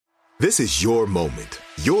This is your moment,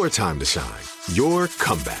 your time to shine, your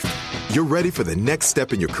comeback. You're ready for the next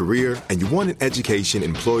step in your career, and you want an education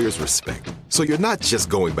employers respect. So you're not just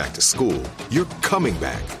going back to school, you're coming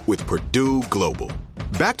back with Purdue Global.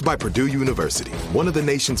 Backed by Purdue University, one of the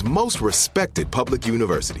nation's most respected public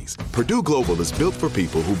universities, Purdue Global is built for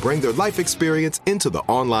people who bring their life experience into the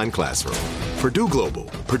online classroom. Purdue Global,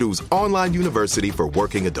 Purdue's online university for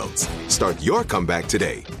working adults. Start your comeback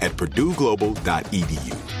today at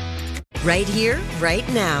purdueglobal.edu. Right here, right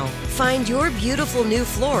now. Find your beautiful new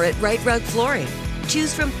floor at Right Rug Flooring.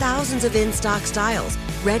 Choose from thousands of in-stock styles,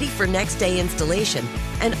 ready for next day installation,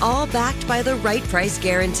 and all backed by the right price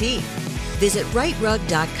guarantee. Visit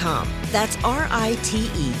rightrug.com. That's RITERUG.com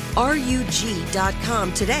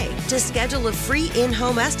today to schedule a free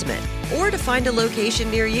in-home estimate or to find a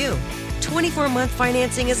location near you. 24-month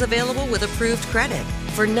financing is available with approved credit.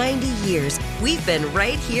 For 90 years, we've been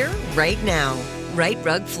right here, right now. Right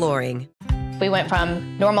Rug Flooring. We went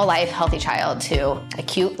from normal life, healthy child to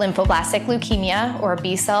acute lymphoblastic leukemia, or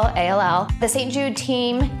B-cell ALL. The St. Jude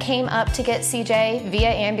team came up to get CJ via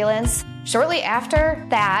ambulance. Shortly after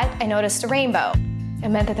that, I noticed a rainbow. It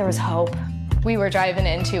meant that there was hope. We were driving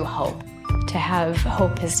into hope. To have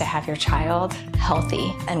hope is to have your child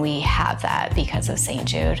healthy, and we have that because of St.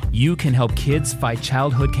 Jude. You can help kids fight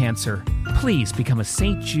childhood cancer. Please become a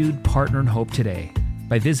St. Jude Partner in Hope today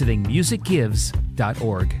by visiting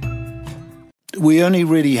musicgives.org. We only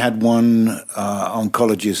really had one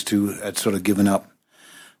oncologist who had sort of given up,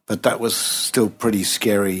 but that was still pretty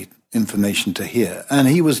scary information to hear. And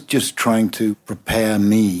he was just trying to prepare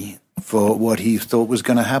me for what he thought was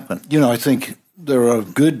going to happen. You know, I think there are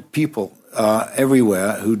good people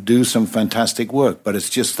everywhere who do some fantastic work, but it's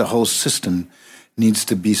just the whole system needs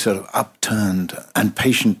to be sort of upturned, and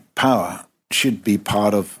patient power should be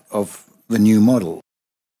part of the new model.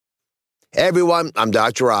 Hey everyone, I'm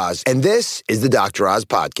Dr. Oz, and this is the Dr. Oz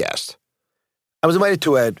Podcast. I was invited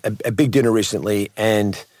to a big dinner recently,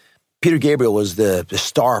 and Peter Gabriel was the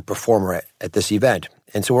star performer at this event.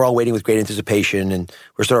 And so we're all waiting with great anticipation, and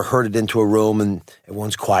we're sort of herded into a room, and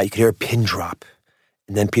everyone's quiet. You can hear a pin drop.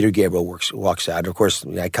 And then Peter Gabriel walks out. Of course,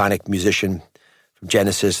 the iconic musician from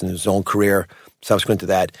Genesis and his own career, subsequent to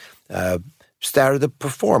that, started to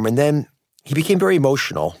perform. And then he became very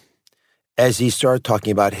emotional as he started talking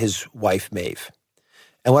about his wife, Maeve.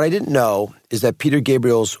 And what I didn't know is that Peter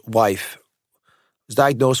Gabriel's wife was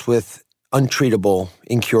diagnosed with untreatable,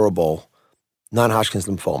 incurable non-Hodgkin's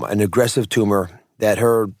lymphoma, an aggressive tumor that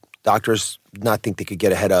her doctors did not think they could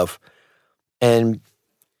get ahead of. And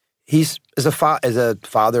he's, as a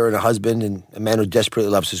father and a husband and a man who desperately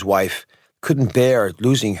loves his wife, couldn't bear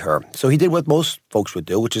losing her. So he did what most folks would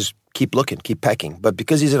do, which is keep looking, keep pecking. But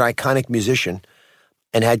because he's an iconic musician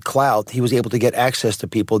and had clout, he was able to get access to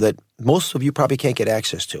people that most of you probably can't get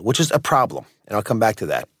access to, which is a problem. And I'll come back to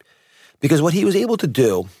that. Because what he was able to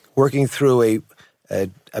do, working through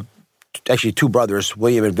actually two brothers,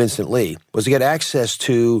 William and Vincent Lee, was to get access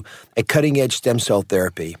to a cutting-edge stem cell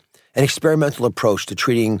therapy, an experimental approach to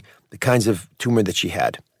treating the kinds of tumor that she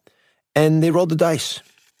had. And they rolled the dice.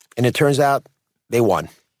 And it turns out they won.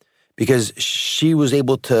 Because she was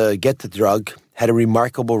able to get the drug, had a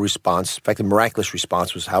remarkable response. In fact, a miraculous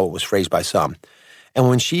response was how it was phrased by some. And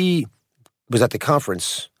when she was at the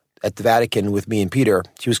conference at the Vatican with me and Peter,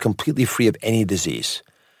 she was completely free of any disease.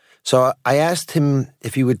 So I asked him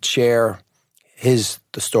if he would share the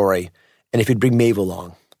story and if he'd bring Maeve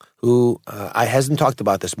along, who I hasn't talked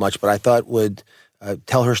about this much, but I thought would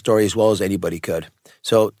tell her story as well as anybody could.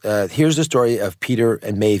 So here's the story of Peter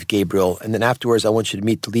and Maeve Gabriel. And then afterwards, I want you to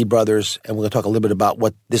meet the Lee brothers, and we're going to talk a little bit about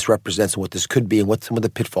what this represents and what this could be and what some of the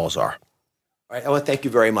pitfalls are. All right, I want to thank you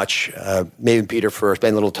very much, Maeve and Peter, for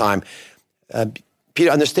spending a little time.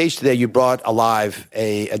 Peter, on the stage today, you brought alive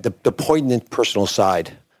the poignant personal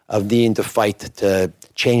side of needing to fight to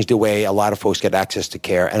change the way a lot of folks get access to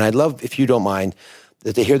care. And I'd love, if you don't mind,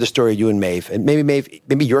 to hear the story of you and Maeve. And maybe Maeve,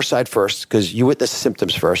 your side first, because you witnessed the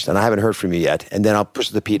symptoms first, and I haven't heard from you yet. And then I'll push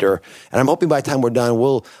it to Peter. And I'm hoping by the time we're done,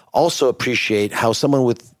 we'll also appreciate how someone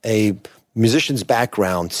with a musician's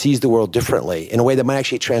background sees the world differently in a way that might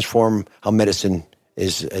actually transform how medicine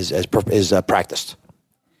is practiced.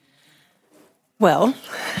 Well,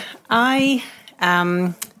 I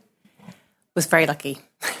was very lucky.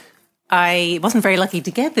 I wasn't very lucky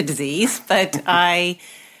to get the disease, but I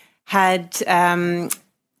had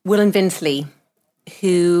Will and Vince Lee,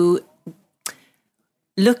 who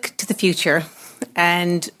looked to the future.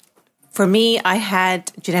 And for me, I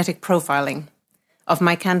had genetic profiling of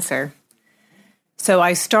my cancer. So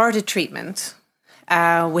I started treatment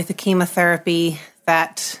with a chemotherapy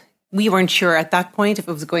that we weren't sure at that point if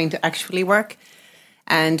it was going to actually work.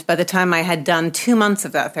 And by the time I had done 2 months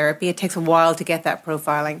of that therapy, it takes a while to get that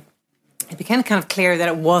profiling, it became kind of clear that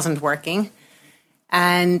it wasn't working.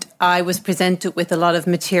 And I was presented with a lot of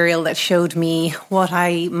material that showed me what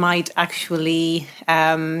I might actually,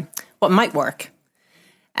 what might work.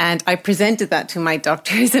 And I presented that to my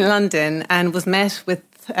doctors in London and was met with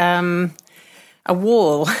a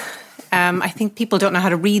wall. I think people don't know how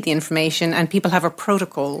to read the information, and people have a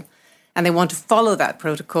protocol and they want to follow that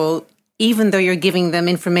protocol, even though you're giving them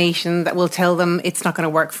information that will tell them it's not going to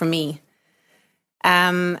work for me.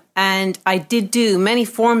 And I did do many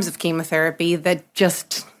forms of chemotherapy that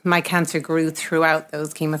just my cancer grew throughout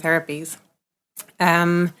those chemotherapies.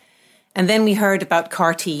 And then we heard about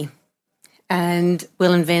CAR-T, and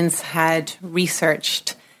Will and Vince had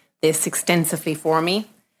researched this extensively for me.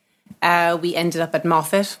 We ended up at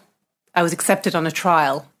Moffitt. I was accepted on a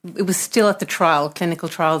trial. It was still at the trial, clinical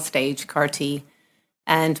trial stage, CAR-T.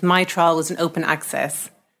 And my trial was an open access.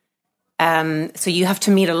 So you have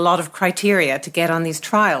to meet a lot of criteria to get on these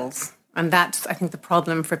trials. And that's, I think, the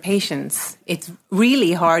problem for patients. It's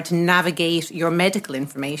really hard to navigate your medical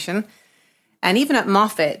information. And even at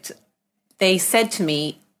Moffitt, they said to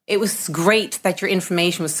me, it was great that your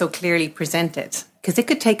information was so clearly presented, because it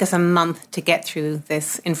could take us a month to get through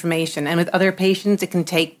this information. And with other patients, it can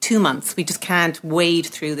take 2 months. We just can't wade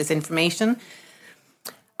through this information.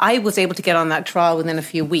 I was able to get on that trial within a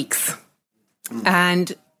few weeks.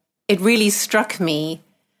 And it really struck me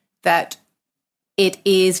that it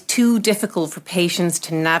is too difficult for patients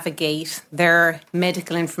to navigate their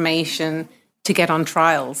medical information to get on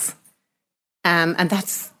trials. And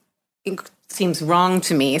that's seems wrong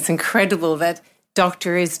to me. It's incredible that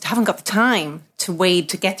doctors haven't got the time to wade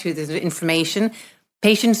to get through this information.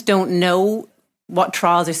 Patients don't know what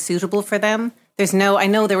trials are suitable for them. I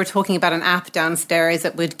know they were talking about an app downstairs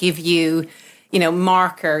that would give you,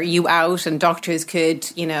 marker you out, and doctors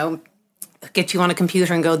could, get you on a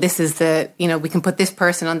computer and go, this is we can put this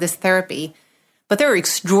person on this therapy. But there are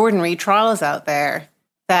extraordinary trials out there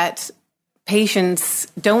that patients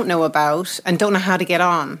don't know about and don't know how to get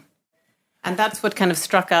on. And that's what kind of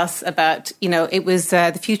struck us about, it was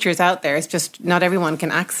the future is out there. It's just not everyone can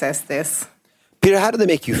access this. Peter, how did it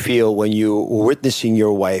make you feel when you were witnessing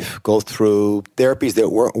your wife go through therapies that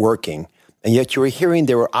weren't working, and yet you were hearing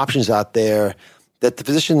there were options out there that the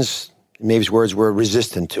physicians, in Maeve's words, were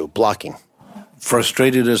resistant to, blocking?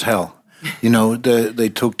 Frustrated as hell. They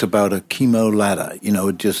talked about a chemo ladder.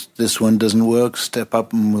 Just this one doesn't work, step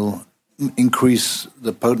up and we'll increase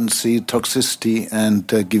the potency, toxicity, and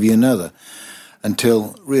give you another,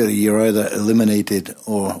 until really you're either eliminated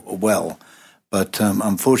or well. But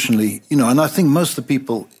unfortunately, and I think most of the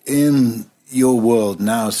people in your world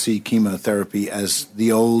now see chemotherapy as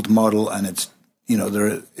the old model, and it's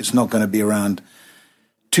it's not going to be around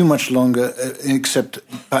too much longer, except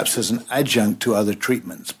perhaps as an adjunct to other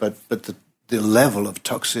treatments. But the level of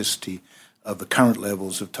toxicity, of the current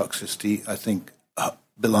levels of toxicity, I think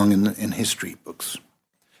belong in history books.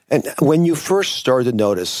 And when you first started to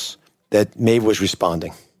notice that Maeve was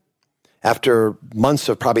responding, after months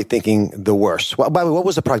of probably thinking the worst, by the way, what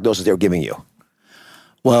was the prognosis they were giving you?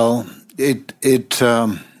 Well,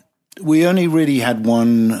 we only really had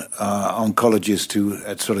one oncologist who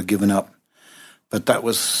had sort of given up, but that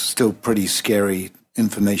was still pretty scary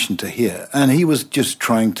information to hear. And he was just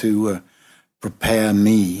trying to prepare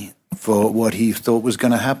me for what he thought was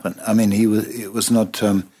going to happen. I mean, it was not,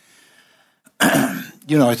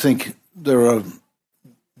 I think there are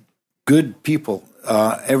good people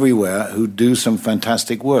everywhere who do some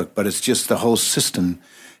fantastic work, but it's just the whole system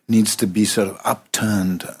needs to be sort of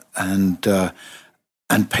upturned,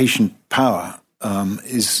 and patient power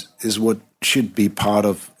is what should be part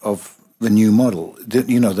of the new model.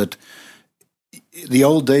 That the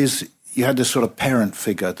old days you had this sort of parent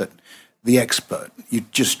figure, that the expert, you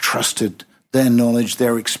just trusted their knowledge,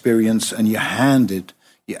 their experience, and you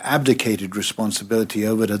abdicated responsibility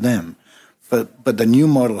over to them. But the new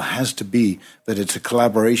model has to be that it's a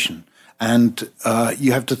collaboration, and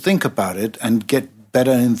you have to think about it and get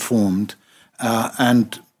better informed,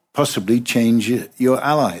 and possibly change your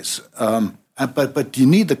allies. But you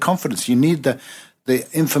need the confidence. You need the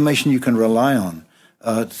information you can rely on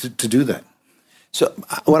to do that. So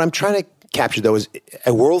what I'm trying to capture, though, is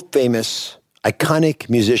a world-famous, iconic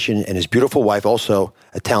musician and his beautiful wife, also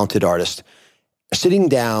a talented artist, sitting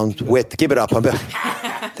down with, give it up,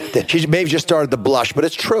 she maybe just started to blush, but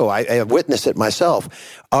it's true, I have witnessed it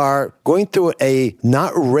myself, are going through a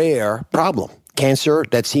not rare problem, cancer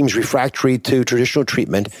that seems refractory to traditional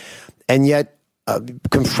treatment, and yet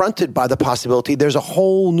confronted by the possibility there's a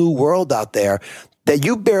whole new world out there that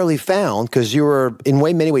you barely found because you were in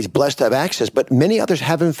many ways blessed to have access, but many others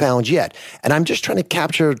haven't found yet. And I'm just trying to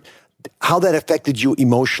capture how that affected you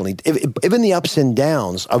emotionally, even the ups and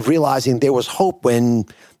downs of realizing there was hope when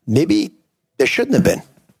maybe there shouldn't have been.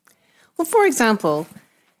 Well, for example,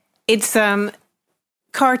 it's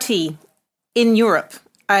CAR-T in Europe.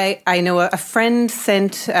 I know a friend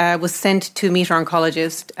was sent to meet her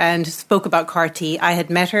oncologist and spoke about CAR-T. I had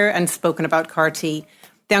met her and spoken about CAR-T.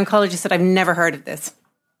 The oncologist said, I've never heard of this.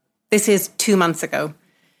 This is 2 months ago.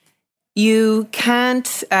 You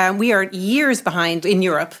can't, we are years behind in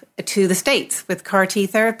Europe to the States with CAR-T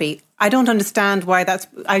therapy. I don't understand why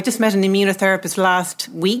I just met an immunotherapist last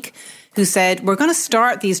week who said, we're going to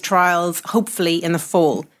start these trials hopefully in the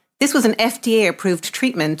fall. This was an FDA-approved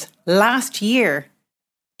treatment last year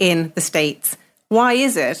in the States. Why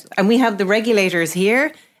is it? And we have the regulators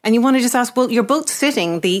here, and you want to just ask, well, you're both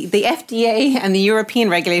sitting, the FDA and the European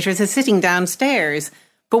regulators are sitting downstairs.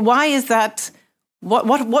 But why is that?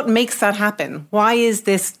 What makes that happen? Why is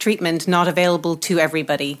this treatment not available to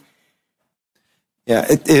everybody? Yeah,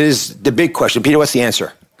 it is the big question. Peter, what's the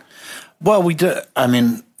answer? Well, we do. I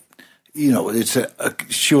mean, it's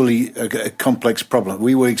surely a complex problem.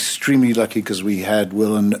 We were extremely lucky because we had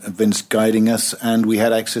Will and Vince guiding us, and we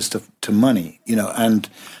had access to money.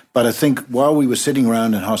 But I think while we were sitting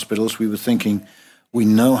around in hospitals, we were thinking, we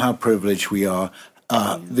know how privileged we are.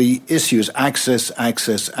 The issue is access,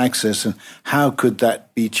 and how could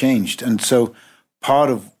that be changed? And so part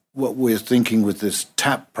of what we're thinking with this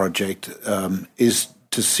TAP project is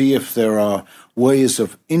to see if there are ways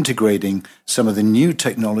of integrating some of the new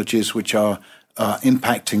technologies which are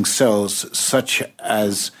impacting cells, such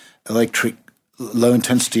as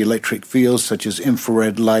low-intensity electric fields, such as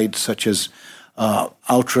infrared light, such as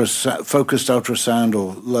focused ultrasound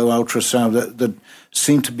or low ultrasound that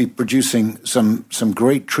seem to be producing some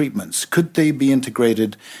great treatments. Could they be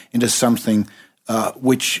integrated into something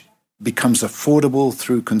which becomes affordable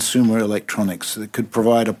through consumer electronics, that could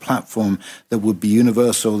provide a platform that would be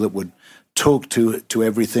universal, that would talk to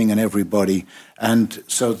everything and everybody? And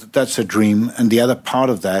so that's a dream. And the other part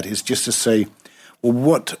of that is just to say, well,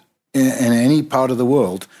 what in any part of the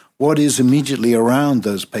world, what is immediately around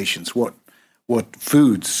those patients? What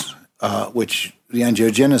foods, which the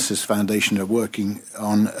Angiogenesis Foundation are working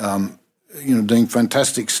on, doing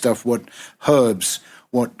fantastic stuff, what herbs,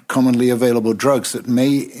 what commonly available drugs that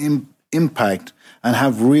may impact and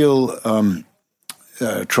have real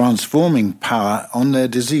transforming power on their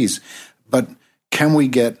disease. But can we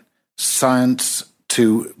get science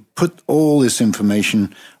to put all this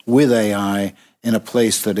information with AI in a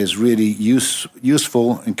place that is really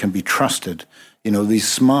useful and can be trusted? These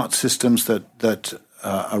smart systems that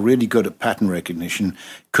are really good at pattern recognition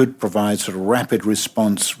could provide sort of rapid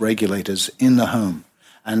response regulators in the home.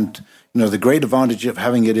 And, the great advantage of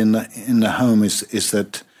having it in the home is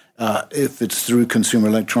that if it's through consumer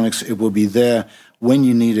electronics, it will be there when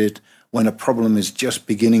you need it, when a problem is just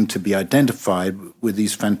beginning to be identified with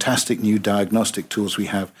these fantastic new diagnostic tools we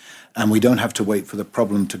have, and we don't have to wait for the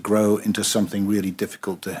problem to grow into something really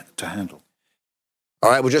difficult to handle. All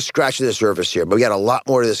right, we're just scratching the surface here, but we got a lot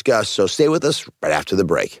more to discuss, so stay with us right after the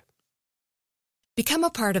break. Become a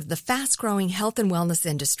part of the fast-growing health and wellness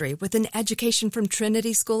industry with an education from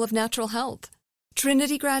Trinity School of Natural Health.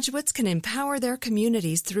 Trinity graduates can empower their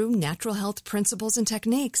communities through natural health principles and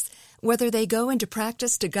techniques, whether they go into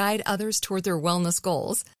practice to guide others toward their wellness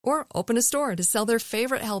goals or open a store to sell their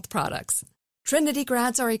favorite health products. Trinity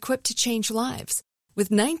grads are equipped to change lives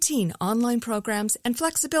with 19 online programs and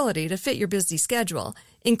flexibility to fit your busy schedule,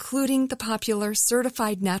 including the popular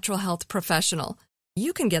Certified Natural Health Professional.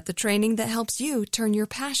 You can get the training that helps you turn your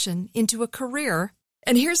passion into a career.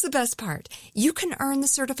 And here's the best part. You can earn the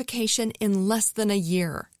certification in less than a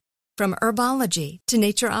year. From herbology to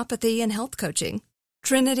naturopathy and health coaching,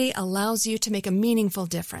 Trinity allows you to make a meaningful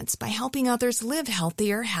difference by helping others live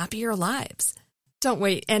healthier, happier lives. Don't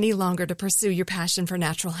wait any longer to pursue your passion for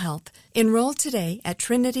natural health. Enroll today at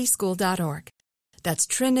trinityschool.org. That's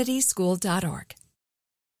trinityschool.org.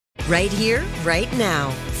 Right here, right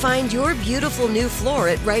now. Find your beautiful new floor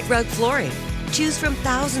at Right Rug Flooring. Choose from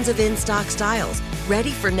thousands of in-stock styles,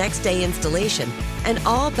 ready for next day installation, and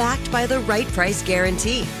all backed by the right price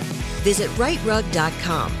guarantee. Visit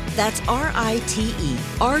rightrug.com. That's RITERUG.com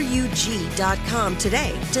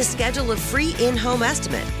today to schedule a free in-home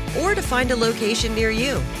estimate or to find a location near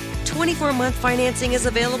you. 24-month financing is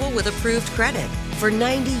available with approved credit. For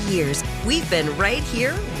 90 years, we've been right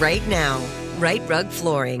here, right now. Right Rug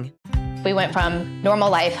Flooring. We went from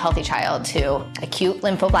normal life, healthy child to acute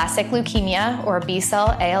lymphoblastic leukemia or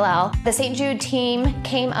B-cell ALL. The St. Jude team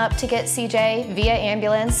came up to get CJ via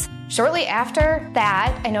ambulance. Shortly after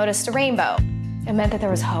that, I noticed a rainbow. It meant that there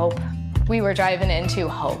was hope. We were driving into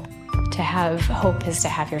hope. To have hope is to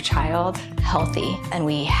have your child healthy, and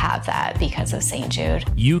we have that because of St. Jude.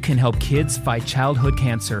 You can help kids fight childhood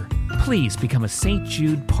cancer. Please become a St.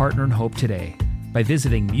 Jude Partner in Hope today by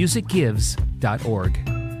visiting musicgives.org.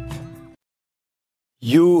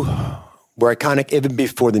 You were iconic even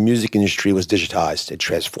before the music industry was digitized and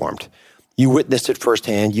transformed. You witnessed it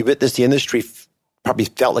firsthand. You witnessed the industry probably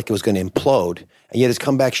felt like it was going to implode, and yet it's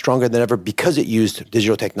come back stronger than ever because it used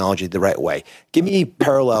digital technology the right way. Give me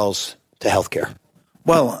parallels to healthcare.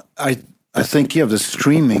 Well, I think, the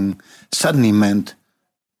streaming suddenly meant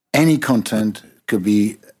any content could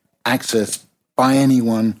be accessed by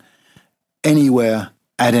anyone, anywhere,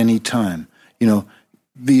 at any time.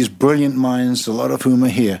 These brilliant minds, a lot of whom are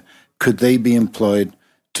here, could they be employed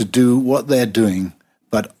to do what they're doing,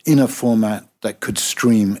 but in a format that could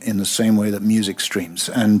stream in the same way that music streams?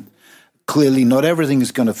 And clearly not everything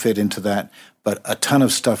is going to fit into that, but a ton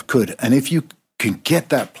of stuff could. And if you can get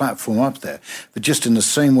that platform up there, but just in the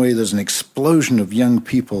same way there's an explosion of young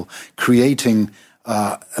people creating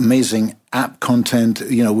amazing app content,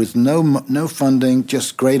 with no funding,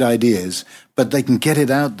 just great ideas, but they can get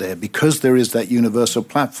it out there because there is that universal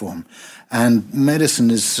platform. And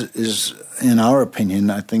medicine is in our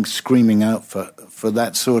opinion, I think, screaming out for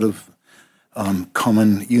that sort of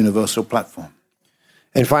common universal platform.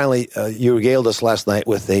 And finally, you regaled us last night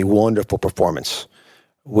with a wonderful performance,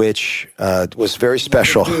 which was very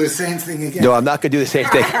special. Do the same thing again. No, I'm not going to do the same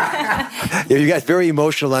thing. You got very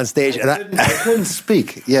emotional on stage. And I couldn't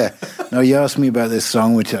speak. Yeah. No, you asked me about this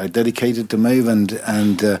song, which I dedicated to Maeve,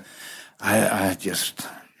 and I just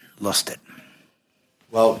lost it.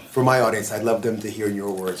 Well, for my audience, I'd love them to hear in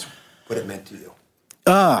your words what it meant to you.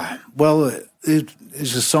 Well,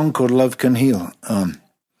 it's a song called Love Can Heal.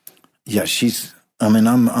 Yeah,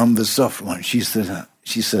 I'm the soft one. She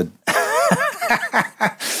said,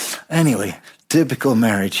 anyway, typical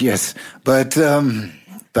marriage, yes. But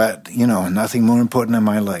nothing more important in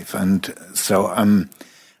my life. And so I'm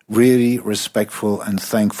really respectful and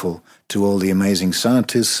thankful to all the amazing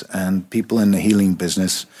scientists and people in the healing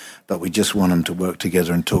business, but we just want them to work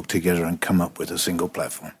together and talk together and come up with a single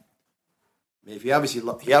platform. He obviously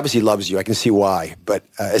loves you. I can see why. But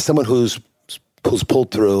as someone who's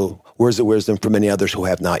pulled through, where's the wisdom for many others who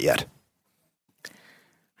have not yet?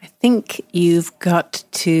 I think you've got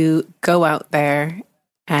to go out there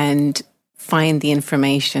and find the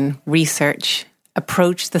information, research,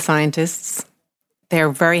 approach the scientists. They're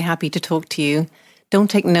very happy to talk to you. Don't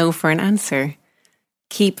take no for an answer.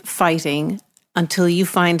 Keep fighting until you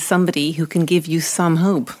find somebody who can give you some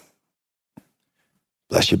hope.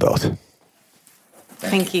 Bless you both.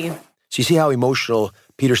 Thank you. So you see how emotional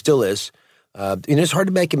Peter still is. It's hard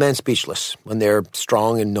to make a man speechless when they're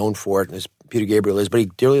strong and known for it, as Peter Gabriel is, but he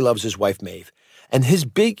dearly loves his wife, Maeve. And his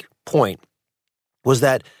big point was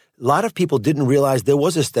that a lot of people didn't realize there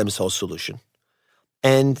was a stem cell solution.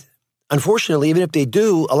 And unfortunately, even if they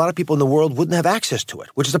do, a lot of people in the world wouldn't have access to it,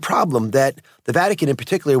 which is a problem that the Vatican in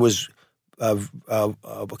particular was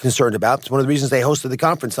concerned about. It's one of the reasons they hosted the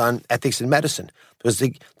conference on ethics in medicine, was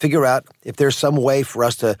to figure out if there's some way for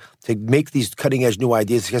us to make these cutting-edge new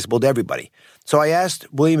ideas accessible to everybody. So I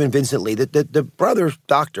asked William and Vincent Lee, the brother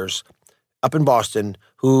doctors up in Boston,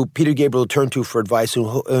 who Peter Gabriel turned to for advice,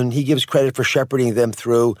 and he gives credit for shepherding them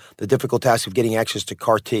through the difficult task of getting access to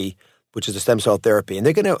CAR-T, which is a stem cell therapy. And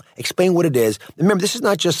they're going to explain what it is. Remember, this is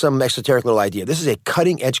not just some esoteric little idea. This is a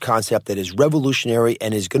cutting-edge concept that is revolutionary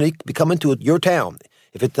and is going to be coming to your town,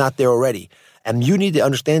 if it's not there already. And you need to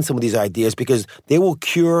understand some of these ideas because they will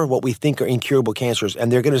cure what we think are incurable cancers.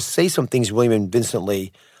 And they're going to say some things, William and Vincent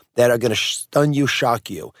Lee, that are going to stun you, shock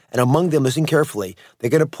you. And among them, listen carefully, they're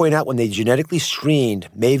going to point out when they genetically screened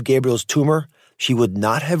Maeve Gabriel's tumor, she would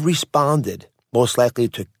not have responded, most likely,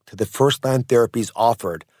 to the first-line therapies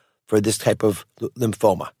offered for this type of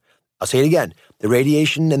lymphoma. I'll say it again. The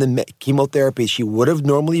radiation and the chemotherapy she would have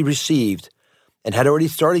normally received and had already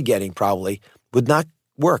started getting probably would not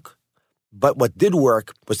work. But what did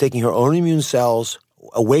work was taking her own immune cells,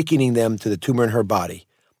 awakening them to the tumor in her body.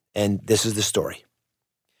 And this is the story.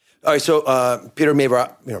 All right, so Peter and Maeve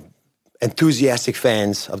are, enthusiastic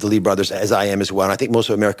fans of the Lee brothers, as I am as well. And I think most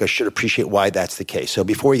of America should appreciate why that's the case. So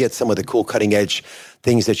before we get some of the cool cutting-edge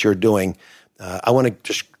things that you're doing, I want to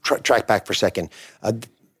just track back for a second.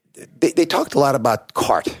 They talked a lot about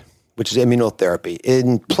CART, which is immunotherapy.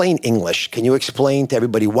 In plain English, can you explain to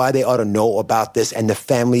everybody why they ought to know about this and the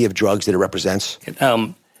family of drugs that it represents?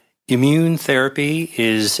 Immune therapy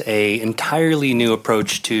is an entirely new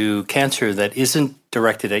approach to cancer that isn't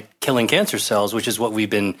directed at killing cancer cells, which is what we've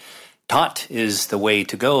been taught is the way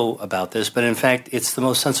to go about this, but in fact, it's the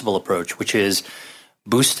most sensible approach, which is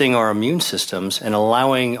boosting our immune systems and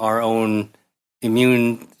allowing our own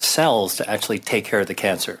immune cells to actually take care of the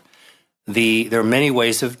cancer. There are many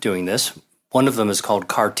ways of doing this. One of them is called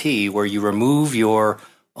CAR T, where you remove your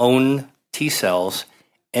own T cells,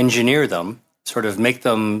 engineer them, sort of make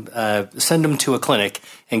them, send them to a clinic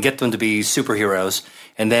and get them to be superheroes.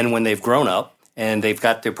 And then when they've grown up and they've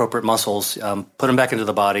got the appropriate muscles, put them back into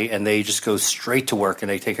the body and they just go straight to work and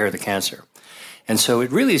they take care of the cancer. And so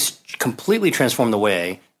it really has completely transformed the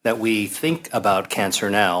way that we think about cancer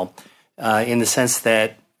now, in the sense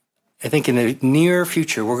that I think in the near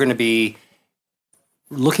future, we're going to be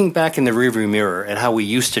looking back in the rearview mirror at how we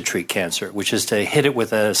used to treat cancer, which is to hit it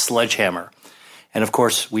with a sledgehammer. And of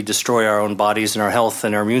course, we destroy our own bodies and our health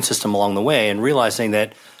and our immune system along the way, and realizing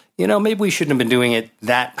that, maybe we shouldn't have been doing it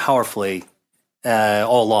that powerfully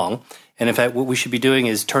all along. And in fact, what we should be doing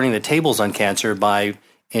is turning the tables on cancer by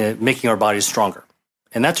making our bodies stronger.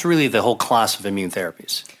 And that's really the whole class of immune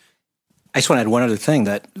therapies. I just want to add one other thing.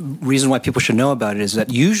 That reason why people should know about it is that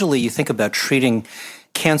usually you think about treating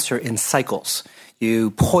cancer in cycles.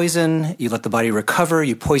 You poison, you let the body recover,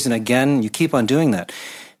 you poison again, you keep on doing that.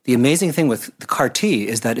 The amazing thing with the CAR T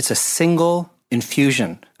is that it's a single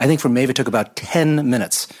infusion. I think for Maeve it took about 10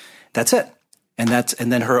 minutes. That's it. And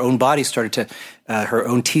then her own body her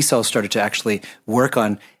own T cells started to actually work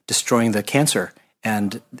on destroying the cancer.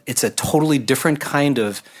 And it's a totally different kind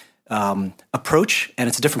of approach, and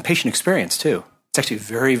it's a different patient experience too. It's actually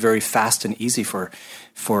very, very fast and easy for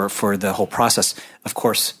the whole process. Of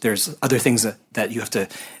course, there's other things that you have to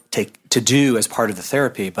take to do as part of the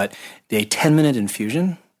therapy, but the 10-minute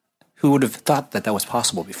infusion, who would have thought that was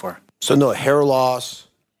possible before? So no hair loss,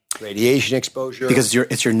 radiation exposure? Because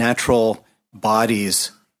it's your natural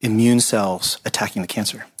body's immune cells attacking the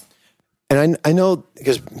cancer. And I know,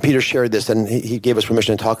 because Peter shared this, and he gave us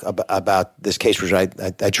permission to talk about this case, which I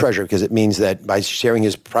treasure, because it means that by sharing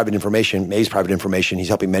his private information, Maeve's private information, he's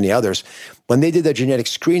helping many others. When they did that genetic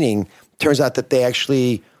screening, turns out that they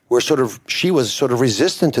actually she was sort of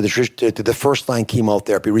resistant to the first-line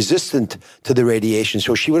chemotherapy, resistant to the radiation.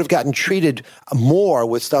 So she would have gotten treated more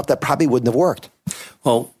with stuff that probably wouldn't have worked.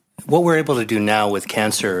 Well, what we're able to do now with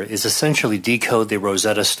cancer is essentially decode the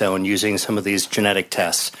Rosetta Stone using some of these genetic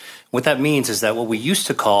tests. What that means is that what we used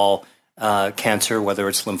to call cancer, whether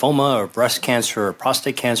it's lymphoma or breast cancer or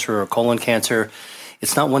prostate cancer or colon cancer,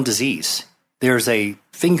 it's not one disease. There's a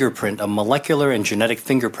fingerprint, a molecular and genetic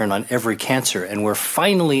fingerprint on every cancer, and we're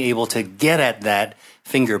finally able to get at that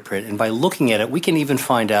fingerprint. And by looking at it, we can even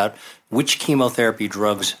find out which chemotherapy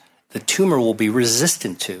drugs the tumor will be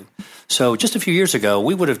resistant to. So just a few years ago,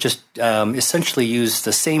 we would have just essentially used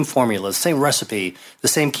the same formula, the same recipe, the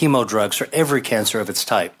same chemo drugs for every cancer of its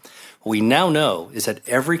type. What we now know is that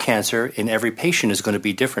every cancer in every patient is going to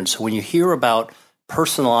be different. So when you hear about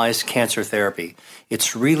personalized cancer therapy,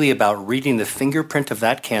 it's really about reading the fingerprint of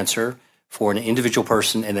that cancer for an individual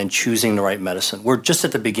person and then choosing the right medicine. We're just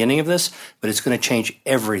at the beginning of this, but it's going to change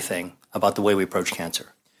everything about the way we approach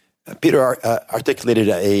cancer. Peter articulated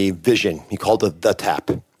a vision. He called it the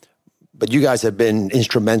TAP. But you guys have been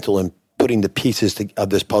instrumental in putting the pieces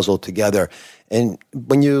of this puzzle together. And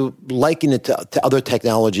when you liken it to other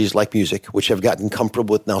technologies like music, which have gotten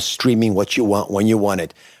comfortable with now streaming what you want when you want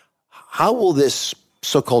it, how will this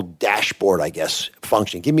so-called dashboard, I guess,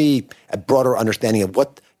 function? Give me a broader understanding of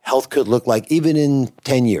what health could look like even in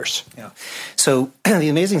 10 years. Yeah. So the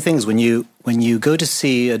amazing thing is when you go to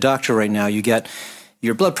see a doctor right now, you get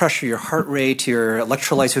your blood pressure, your heart rate, your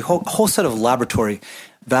electrolytes, a whole set of laboratory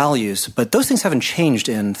values. But those things haven't changed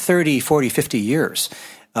in 30, 40, 50 years.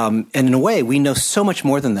 And in a way, we know so much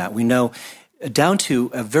more than that. We know down to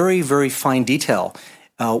a very, very fine detail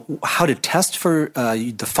how to test for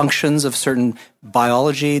the functions of certain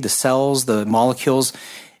biology, the cells, the molecules.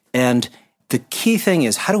 And the key thing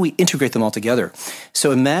is, how do we integrate them all together?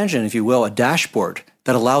 So imagine, if you will, a dashboard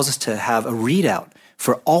that allows us to have a readout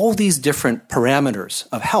for all these different parameters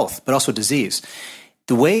of health, but also disease.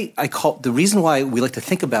 The reason why we like to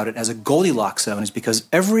think about it as a Goldilocks zone is because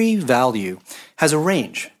every value has a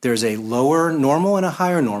range. There's a lower normal and a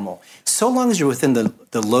higher normal. So long as you're within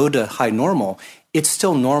the low to high normal, it's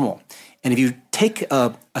still normal. And if you take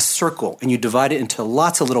a circle and you divide it into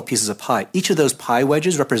lots of little pieces of pie, each of those pie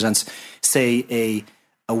wedges represents, say,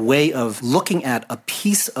 a way of looking at a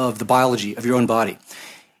piece of the biology of your own body.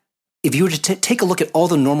 If you were to take a look at all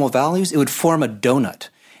the normal values, it would form a donut.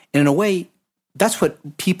 And in a way, that's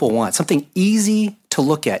what people want, something easy to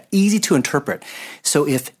look at, easy to interpret. So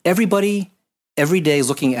if everybody every day is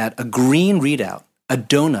looking at a green readout, a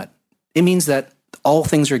donut, it means that all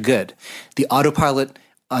things are good. The autopilot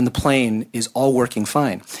on the plane is all working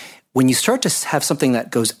fine. When you start to have something that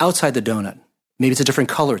goes outside the donut, maybe it's a different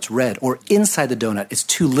color, it's red, or inside the donut, it's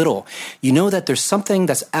too little, you know that there's something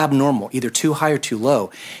that's abnormal, either too high or too low.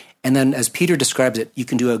 And then as Peter describes it, you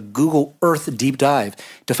can do a Google Earth deep dive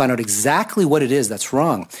to find out exactly what it is that's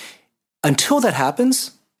wrong. Until that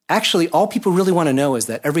happens, actually all people really want to know is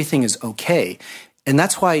that everything is okay. And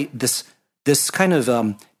that's why this kind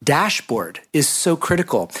of dashboard is so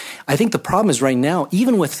critical. I think the problem is right now,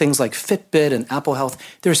 even with things like Fitbit and Apple Health,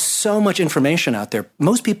 there's so much information out there.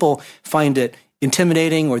 Most people find it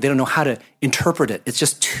intimidating or they don't know how to interpret it. It's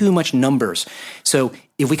just too much numbers. So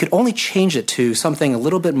if we could only change it to something a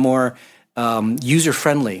little bit more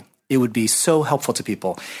user-friendly, it would be so helpful to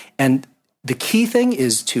people. And the key thing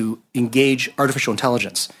is to engage artificial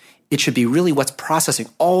intelligence. It should be really what's processing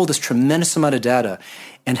all this tremendous amount of data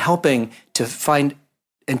and helping to find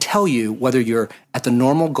and tell you whether you're at the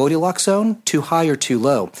normal Goldilocks zone, too high or too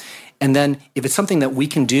low. And then if it's something that we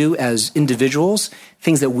can do as individuals,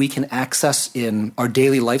 things that we can access in our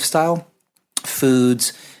daily lifestyle,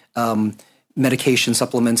 foods, medication,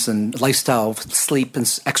 supplements, and lifestyle, sleep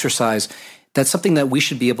and exercise, that's something that we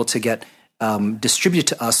should be able to get distributed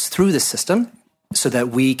to us through this system so that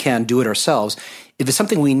we can do it ourselves. If it's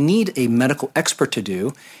something we need a medical expert to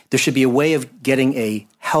do, there should be a way of getting a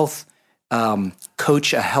health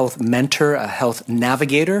coach, a health mentor, a health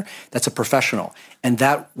navigator that's a professional. And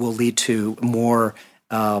that will lead to more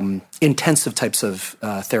intensive types of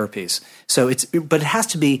therapies. But it has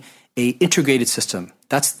to be an integrated system.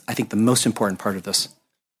 That's, I think, the most important part of this.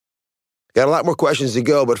 Got a lot more questions to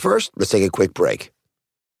go, but first, let's take a quick break.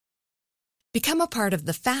 Become a part of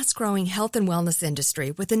the fast-growing health and wellness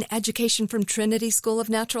industry with an education from Trinity School of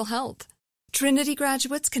Natural Health. Trinity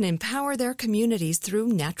graduates can empower their communities through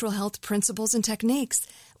natural health principles and techniques,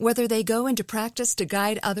 whether they go into practice to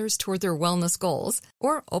guide others toward their wellness goals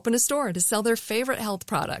or open a store to sell their favorite health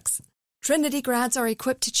products. Trinity grads are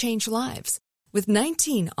equipped to change lives with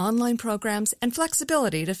 19 online programs and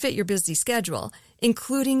flexibility to fit your busy schedule,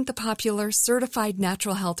 including the popular Certified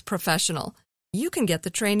Natural Health Professional. You can get the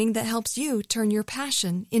training that helps you turn your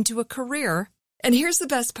passion into a career. And here's the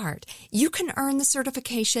best part. You can earn the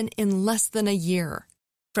certification in less than a year.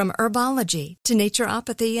 From herbology to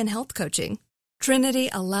naturopathy and health coaching, Trinity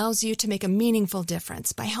allows you to make a meaningful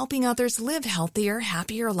difference by helping others live healthier,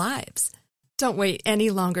 happier lives. Don't wait any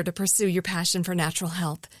longer to pursue your passion for natural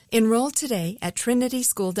health. Enroll today at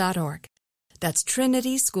trinityschool.org. That's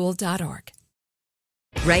trinityschool.org.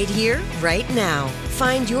 Right here, right now.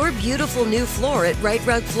 Find your beautiful new floor at Right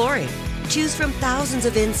Rug Flooring. Choose from thousands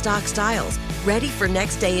of in-stock styles, ready for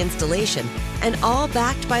next day installation, and all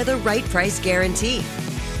backed by the right price guarantee.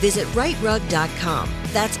 Visit rightrug.com.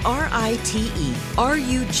 That's RITERUG.com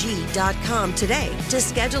today to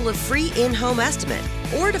schedule a free in-home estimate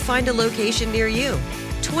or to find a location near you.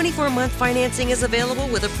 24-month financing is available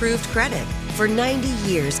with approved credit. For 90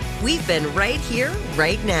 years, we've been right here,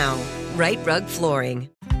 right now. Right Rug Flooring.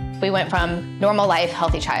 We went from normal life,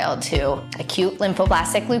 healthy child to acute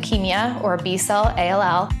lymphoblastic leukemia or B-cell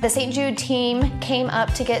ALL. The St. Jude team came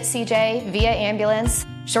up to get CJ via ambulance.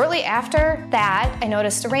 Shortly after that, I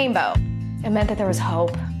noticed a rainbow. It meant that there was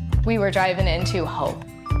hope. We were driving into hope.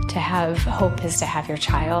 To have hope is to have your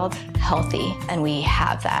child healthy, and we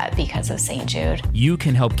have that because of St. Jude. You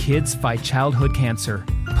can help kids fight childhood cancer.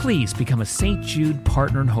 Please become a St. Jude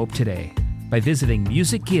Partner in Hope today by visiting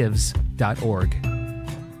musicgives.org.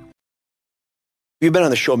 We've been on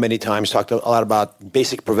the show many times, talked a lot about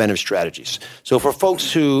basic preventive strategies. So for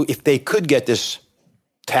folks who, if they could get this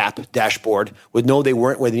dashboard, would know they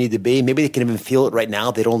weren't where they need to be, maybe they can even feel it right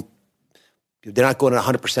now. They're not going at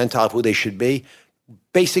 100 percentile of who they should be.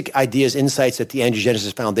 Basic ideas, insights that the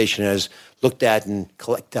Angiogenesis Foundation has looked at and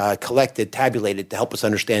collected, tabulated to help us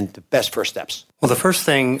understand the best first steps. Well, the first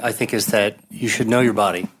thing I think is that you should know your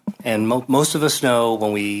body. And most of us know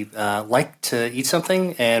when we like to eat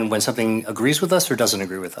something and when something agrees with us or doesn't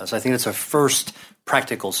agree with us. I think that's a first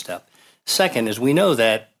practical step. Second is we know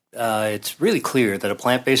that it's really clear that a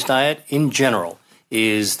plant-based diet in general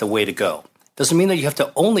is the way to go. Doesn't mean that you have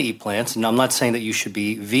to only eat plants, and I'm not saying that you should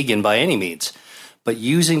be vegan by any means. But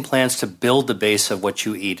using plants to build the base of what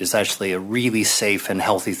you eat is actually a really safe and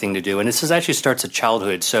healthy thing to do. And this actually starts at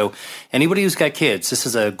childhood. So anybody who's got kids, this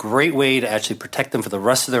is a great way to actually protect them for the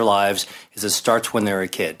rest of their lives, is it starts when they're a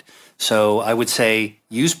kid. So I would say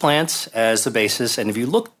use plants as the basis. And if you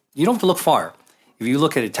look, you don't have to look far. If you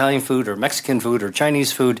look at Italian food or Mexican food or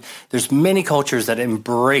Chinese food, there's many cultures that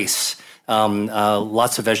embrace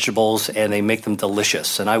lots of vegetables and they make them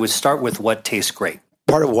delicious. And I would start with what tastes great.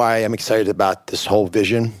 part of why I'm excited about this whole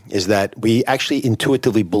vision is that we actually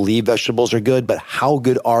intuitively believe vegetables are good, but how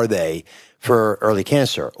good are they for early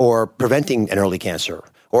cancer or preventing an early cancer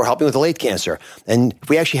or helping with a late cancer? And if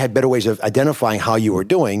we actually had better ways of identifying how you were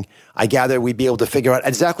doing, I gather we'd be able to figure out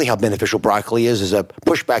exactly how beneficial broccoli is as a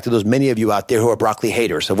pushback to those many of you out there who are broccoli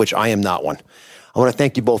haters, of which I am not one. I want to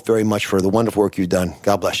thank you both very much for the wonderful work you've done.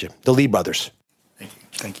 God bless you. The Lee brothers. Thank you.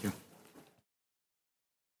 Thank you.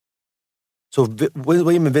 So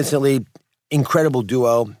William and Vincent Lee, incredible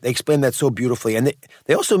duo. They explain that so beautifully. And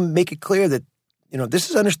they also make it clear that, this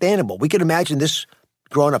is understandable. We can imagine this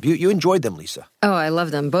growing up. You enjoyed them, Lisa. Oh, I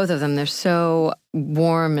love them. Both of them. They're so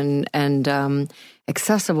warm and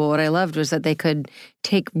accessible. What I loved was that they could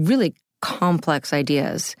take really complex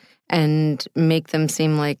ideas and make them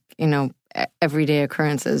seem like, everyday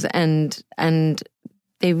occurrences. And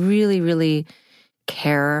they really, really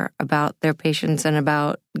care about their patients and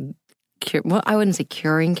about I wouldn't say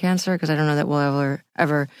curing cancer, because I don't know that we'll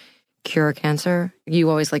ever cure cancer.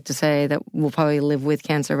 You always like to say that we'll probably live with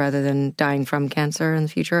cancer rather than dying from cancer in the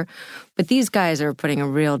future. But these guys are putting a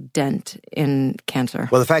real dent in cancer.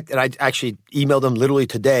 Well, the fact that I actually emailed them literally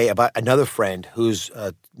today about another friend whose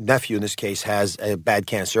nephew, in this case, has a bad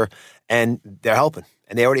cancer, and they're helping.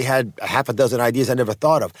 And they already had a half a dozen ideas I never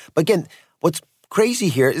thought of. But again, what's crazy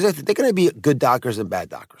here is that they're going to be good doctors and bad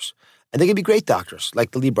doctors. And they can be great doctors,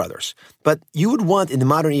 like the Lee brothers. But you would want, in the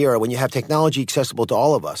modern era, when you have technology accessible to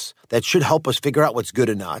all of us, that should help us figure out what's good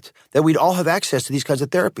or not, that we'd all have access to these kinds of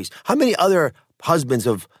therapies. How many other husbands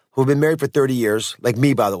who've been married for 30 years, like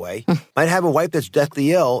me, by the way, might have a wife that's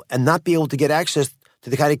deathly ill and not be able to get access to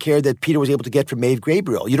the kind of care that Peter was able to get from Maeve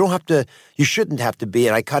Gabriel? You shouldn't have to be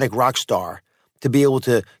an iconic rock star to be able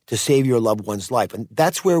to save your loved one's life. And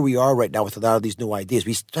that's where we are right now with a lot of these new ideas.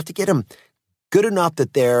 We have to get them good enough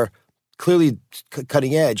that they're clearly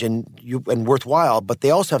cutting edge and worthwhile, but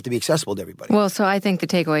they also have to be accessible to everybody. Well, so I think the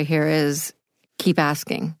takeaway here is keep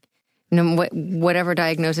asking. Whatever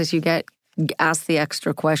diagnosis you get, ask the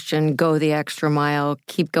extra question, go the extra mile,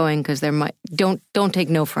 keep going, because don't take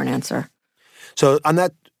no for an answer. So on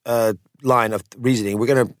that line of reasoning, we're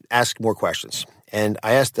going to ask more questions. And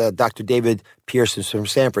I asked Dr. David Pearson from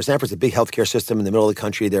Stanford. Stanford's a big healthcare system in the middle of the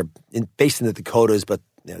country. They're based in the Dakotas, but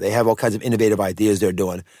they have all kinds of innovative ideas they're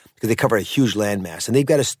doing because they cover a huge landmass. And they've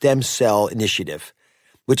got a stem cell initiative,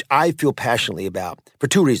 which I feel passionately about for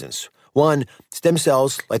two reasons. One, stem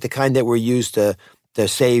cells, like the kind that were used to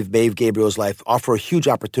save Maeve Gabriel's life, offer huge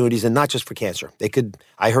opportunities, and not just for cancer.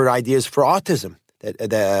 I heard ideas for autism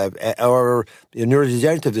or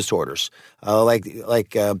neurodegenerative disorders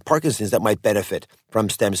like Parkinson's that might benefit from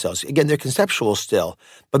stem cells. Again, they're conceptual still,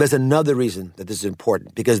 but there's another reason that this is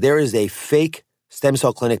important, because there is a fake stem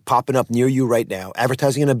cell clinic popping up near you right now,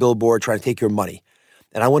 advertising on a billboard, trying to take your money.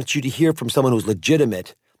 And I want you to hear from someone who's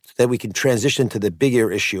legitimate so that we can transition to the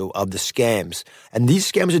bigger issue of the scams. And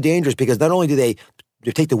these scams are dangerous because not only do they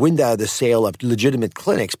take the wind out of the sail of legitimate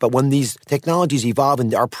clinics, but when these technologies evolve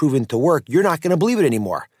and are proven to work, you're not going to believe it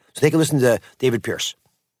anymore. So take a listen to David Pierce.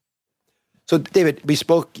 So, David, we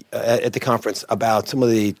spoke at the conference about some of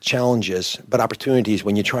the challenges, but opportunities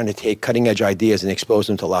when you're trying to take cutting-edge ideas and expose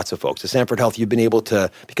them to lots of folks. At Stanford Health, you've been able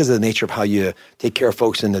to, because of the nature of how you take care of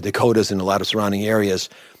folks in the Dakotas and a lot of surrounding areas,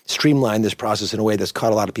 streamline this process in a way that's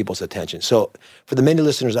caught a lot of people's attention. So, for the many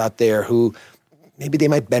listeners out there who maybe they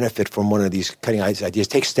might benefit from one of these cutting-edge ideas,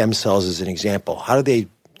 take stem cells as an example. How do they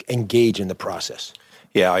engage in the process?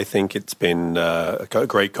 Yeah, I think it's been a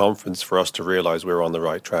great conference for us to realize we're on the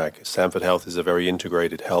right track. Stanford Health is a very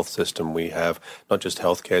integrated health system. We have not just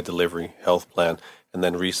healthcare delivery, health plan, and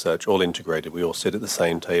then research all integrated. We all sit at the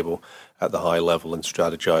same table at the high level and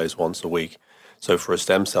strategize once a week. So for a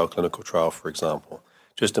stem cell clinical trial, for example,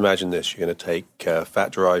 just imagine this. You're going to take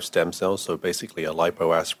fat-derived stem cells, so basically a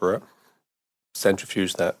lipoaspirate,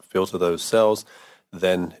 centrifuge that, filter those cells,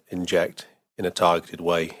 then inject in a targeted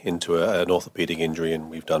way into an orthopedic injury,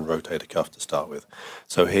 and we've done rotator cuff to start with.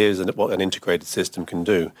 So here's what an integrated system can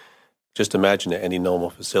do. Just imagine at any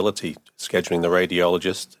normal facility, scheduling the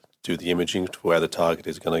radiologist, do the imaging to where the target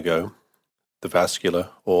is going to go, the vascular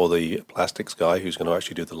or the plastics guy who's going to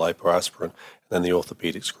actually do the lipoaspirin, and then the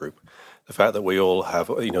orthopedics group. The fact that we all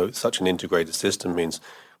have such an integrated system means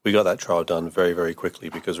we got that trial done very, very quickly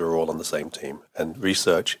because we're all on the same team, and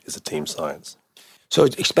research is a team science. So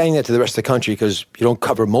expanding that to the rest of the country, because you don't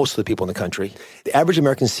cover most of the people in the country, the average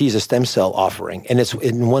American sees a stem cell offering, and it's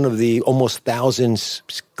in one of the almost thousands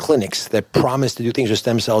clinics that promise to do things with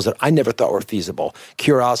stem cells that I never thought were feasible.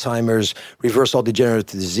 Cure Alzheimer's, reverse all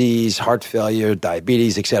degenerative disease, heart failure,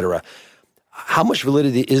 diabetes, etc. How much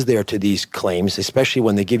validity is there to these claims, especially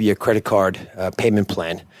when they give you a credit card payment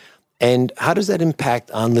plan? And how does that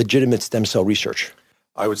impact on legitimate stem cell research?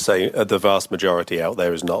 I would say the vast majority out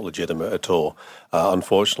there is not legitimate at all.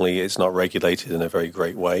 Unfortunately, it's not regulated in a very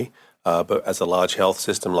great way. But as a large health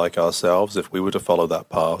system like ourselves, if we were to follow that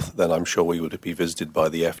path, then I'm sure we would be visited by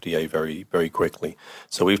the FDA very, very quickly.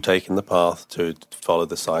 So we've taken the path to follow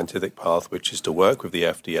the scientific path, which is to work with the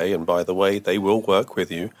FDA. And by the way, they will work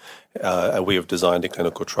with you. And we have designed a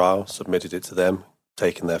clinical trial, submitted it to them,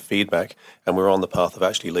 taken their feedback, and we're on the path of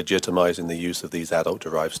actually legitimizing the use of these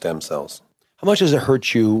adult-derived stem cells. How much does it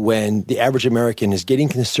hurt you when the average American is getting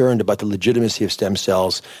concerned about the legitimacy of stem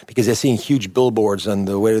cells because they're seeing huge billboards on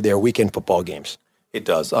the way to their weekend football games? It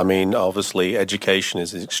does. I mean, obviously, education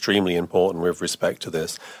is extremely important with respect to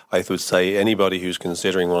this. I would say anybody who's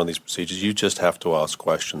considering one of these procedures, you just have to ask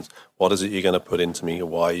questions. What is it you're going to put into me?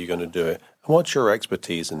 Why are you going to do it? And what's your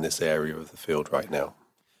expertise in this area of the field right now?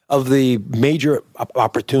 Of the major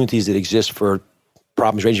opportunities that exist for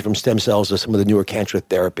problems ranging from stem cells to some of the newer cancer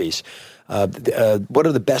therapies, what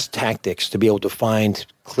are the best tactics to be able to find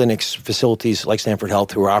clinics, facilities like Stanford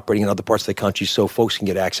Health who are operating in other parts of the country so folks can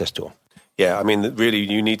get access to them? Yeah, I mean, really,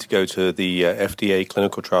 you need to go to the FDA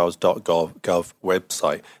clinicaltrials.gov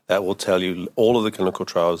website. That will tell you all of the clinical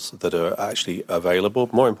trials that are actually available.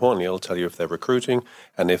 More importantly, it'll tell you if they're recruiting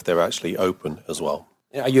and if they're actually open as well.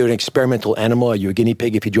 Are you an experimental animal? Are you a guinea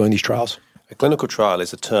pig if you join these trials? A clinical trial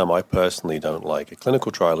is a term I personally don't like. A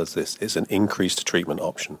clinical trial is this: it's an increased treatment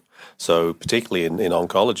option. So particularly in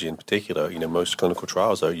oncology in particular, most clinical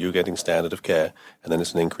trials are you getting standard of care, and then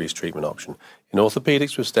it's an increased treatment option. In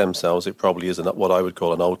orthopedics with stem cells, it probably is what I would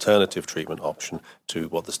call an alternative treatment option to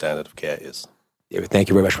what the standard of care is. David, thank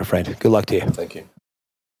you very much, my friend. Good luck to you. Thank you.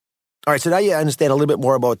 All right, so now you understand a little bit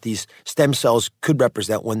more about what these stem cells could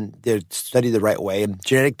represent when they're studied the right way. And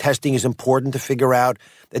genetic testing is important to figure out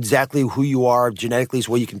exactly who you are genetically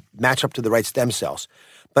so you can match up to the right stem cells.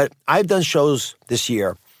 But I've done shows this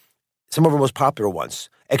year, some of our most popular ones,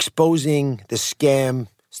 exposing the scam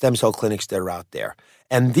stem cell clinics that are out there.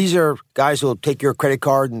 And these are guys who will take your credit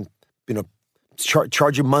card and,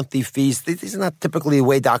 charge you monthly fees. These are not typically the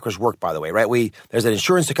way doctors work, by the way, right? There's an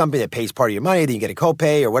insurance company that pays part of your money, then you get a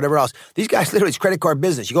copay or whatever else. These guys, literally, it's credit card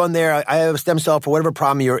business. You go in there, I have a stem cell for whatever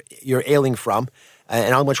problem you're ailing from,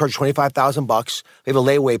 and I'm going to charge $25,000. We have a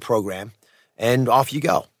layaway program, and off you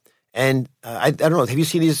go. And I don't know, have you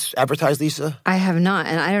seen these advertised, Lisa? I have not,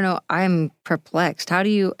 and I don't know, I'm perplexed.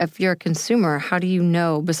 If you're a consumer, how do you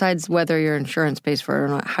know, besides whether your insurance pays for it or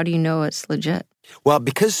not, how do you know it's legit? Well,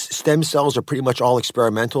 because stem cells are pretty much all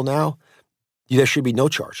experimental now, there should be no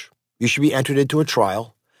charge. You should be entered into a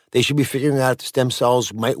trial. They should be figuring out if the stem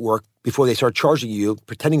cells might work before they start charging you,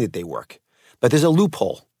 pretending that they work. But there's a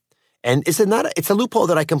loophole. And it's a loophole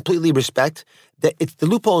that I completely respect. The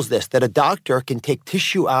loophole is this, that a doctor can take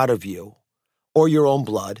tissue out of you or your own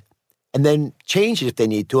blood and then change it if they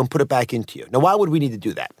need to and put it back into you. Now, why would we need to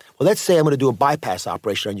do that? Well, let's say I'm going to do a bypass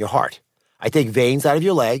operation on your heart. I take veins out of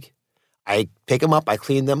your leg. I pick them up, I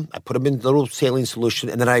clean them, I put them in a little saline solution,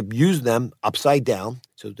 and then I use them upside down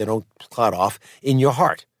so they don't clot off in your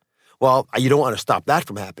heart. Well, you don't want to stop that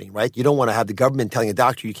from happening, right? You don't want to have the government telling a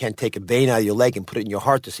doctor you can't take a vein out of your leg and put it in your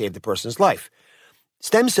heart to save the person's life.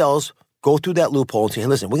 Stem cells go through that loophole and say, hey,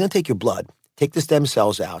 listen, we're going to take your blood, take the stem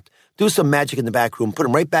cells out, do some magic in the back room, put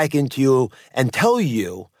them right back into you, and tell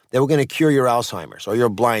you that we're going to cure your Alzheimer's or your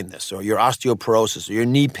blindness or your osteoporosis or your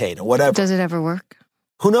knee pain or whatever. Does it ever work?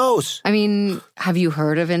 Who knows? I mean, have you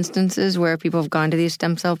heard of instances where people have gone to these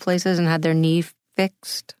stem cell places and had their knee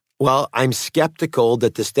fixed? Well, I'm skeptical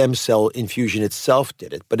that the stem cell infusion itself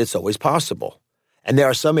did it, but it's always possible. And there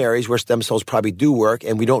are some areas where stem cells probably do work,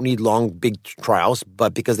 and we don't need long, big trials,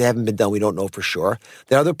 but because they haven't been done, we don't know for sure.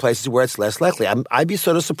 There are other places where it's less likely. I'd be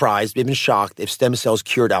sort of surprised, even shocked, if stem cells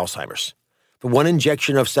cured Alzheimer's. For one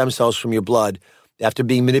injection of stem cells from your blood, after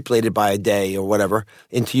being manipulated by a day or whatever,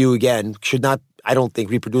 into you again, should not, I don't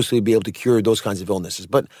think, reproducibly be able to cure those kinds of illnesses.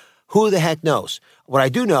 But who the heck knows? What I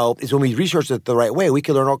do know is when we research it the right way, we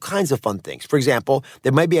can learn all kinds of fun things. For example,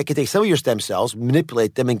 there might be I could take some of your stem cells,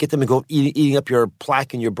 manipulate them, and get them to go eating up your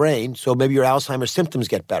plaque in your brain, so maybe your Alzheimer's symptoms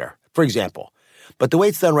get better, for example. But the way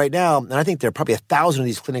it's done right now, and I think there are probably 1,000 of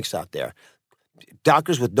these clinics out there,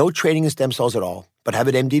 doctors with no training in stem cells at all, but have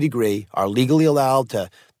an MD degree, are legally allowed to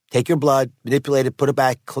take your blood, manipulate it, put it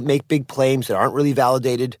back, make big claims that aren't really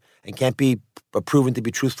validated and can't be proven to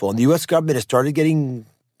be truthful. And the U.S. government has started getting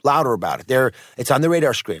louder about it. It's on the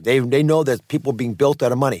radar screen. They know that people are being built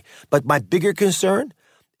out of money. But my bigger concern,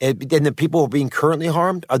 and the people who are being currently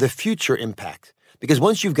harmed, are the future impact. Because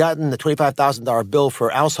once you've gotten the $25,000 bill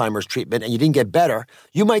for Alzheimer's treatment and you didn't get better,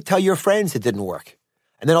 you might tell your friends it didn't work.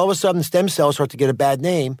 And then all of a sudden, stem cells start to get a bad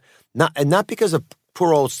name, not because of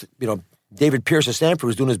poor old, David Pierce at Stanford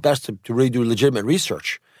was doing his best to really do legitimate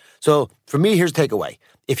research. So for me, here's the takeaway.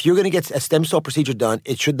 If you're going to get a stem cell procedure done,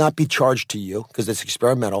 it should not be charged to you because it's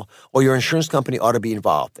experimental, or your insurance company ought to be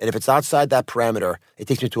involved. And if it's outside that parameter, it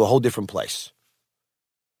takes me to a whole different place.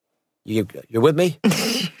 You're with me?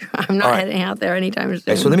 I'm not heading out there anytime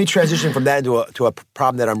soon. Okay, so let me transition from that to a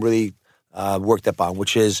problem that I'm really worked up on,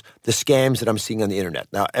 which is the scams that I'm seeing on the internet.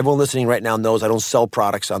 Now, everyone listening right now knows I don't sell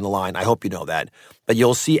products on the line. I hope you know that. But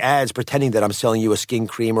you'll see ads pretending that I'm selling you a skin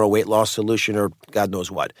cream or a weight loss solution or God knows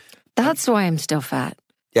what. That's why I'm still fat.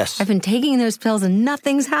 Yes. I've been taking those pills and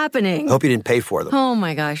nothing's happening. I hope you didn't pay for them. Oh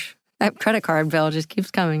my gosh. That credit card bill just keeps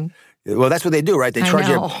coming. Well, that's what they do, right? They charge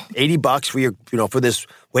you $80 for your, for this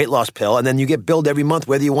weight loss pill, and then you get billed every month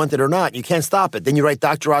whether you want it or not. You can't stop it. Then you write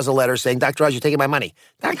Dr. Oz a letter saying, Dr. Oz, you're taking my money.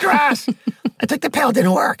 Dr. Oz, I took the pill, it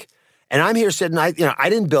didn't work. And I'm here sitting, I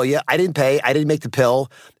didn't bill you, I didn't pay, I didn't make the pill.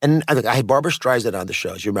 And I had Barbara Streisand on the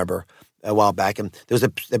show, as you remember, a while back. And there was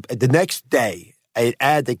the next day, an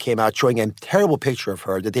ad that came out showing a terrible picture of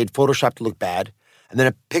her that they'd photoshopped to look bad, and then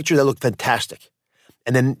a picture that looked fantastic.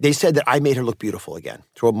 And then they said that I made her look beautiful again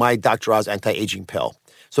through my Dr. Oz anti-aging pill.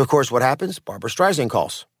 So, of course, what happens? Barbara Streisand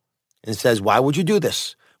calls and says, why would you do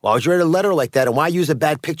this? Why would you write a letter like that? And why use a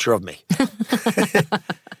bad picture of me? I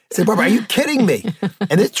said, Barbara, are you kidding me?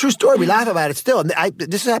 And it's a true story. We laugh about it still. And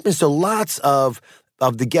this happens to lots of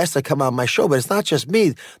the guests that come on my show, but it's not just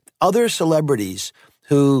me. Other celebrities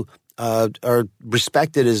who are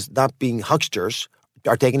respected as not being hucksters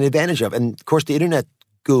are taken advantage of. And, of course, the internet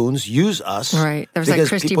goons use us. Right. There was like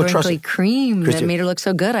Christy Brinkley cream that made her look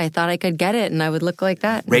so good. I thought I could get it and I would look like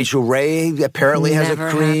that. Rachel Ray apparently has a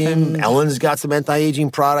cream. Happened. Ellen's got some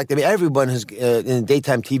anti-aging product. I mean, everyone has in the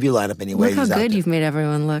daytime TV lineup anyway. Look how good you've made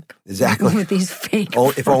everyone look. Exactly. With these fake.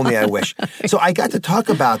 If only I wish. So I got to talk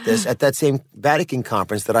about this at that same Vatican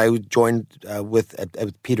conference that I joined with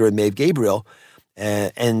Peter and Maeve Gabriel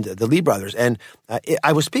and the Lee brothers. And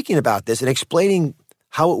I was speaking about this and explaining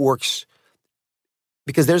how it works,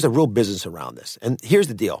 because there's a real business around this. And here's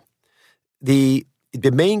the deal. The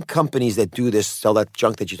main companies that do this, sell that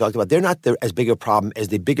junk that you talked about, they're not as big a problem as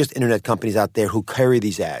the biggest internet companies out there who carry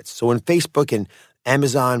these ads. So when Facebook and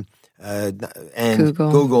Amazon and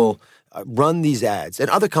Google run these ads, and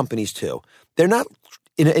other companies too, they're not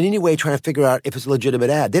in any way trying to figure out if it's a legitimate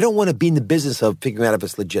ad. They don't want to be in the business of figuring out if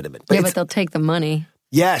it's legitimate. But they'll take the money.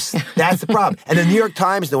 Yes, that's the problem. And the New York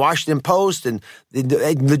Times, the Washington Post, and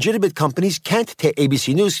the legitimate companies can't take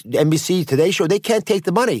ABC News, NBC, Today Show. They can't take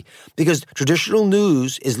the money because traditional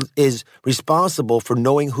news is responsible for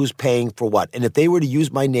knowing who's paying for what. And if they were to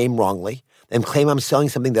use my name wrongly and claim I'm selling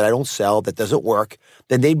something that I don't sell, that doesn't work,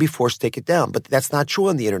 then they'd be forced to take it down. But that's not true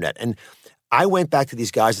on the internet. And I went back to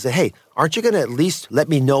these guys and said, hey, aren't you going to at least let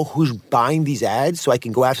me know who's buying these ads so I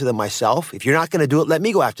can go after them myself? If you're not going to do it, let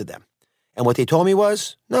me go after them. And what they told me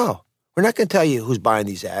was, no, we're not going to tell you who's buying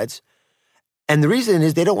these ads. And the reason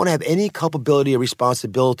is they don't want to have any culpability or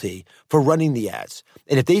responsibility for running the ads.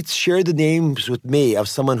 And if they share the names with me of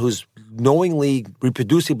someone who's knowingly,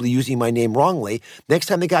 reproducibly using my name wrongly, next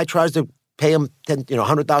time the guy tries to pay him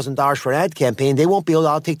 $100,000 for an ad campaign, they won't be able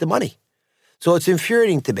to take the money. So it's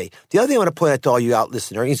infuriating to me. The other thing I want to point out to all you out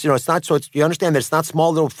listeners, it's not so. You understand that it's not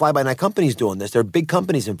small little fly-by-night companies doing this. There are big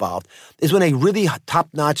companies involved. Is when a really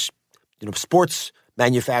top-notch sports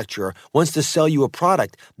manufacturer wants to sell you a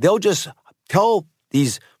product, they'll just tell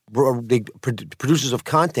these big producers of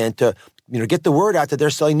content to get the word out that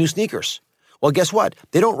they're selling new sneakers. Well, guess what?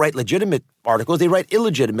 They don't write legitimate articles. They write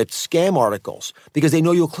illegitimate scam articles because they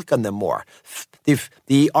know you'll click on them more.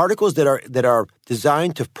 The articles that are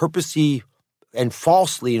designed to purposely and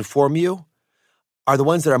falsely inform you are the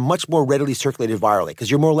ones that are much more readily circulated virally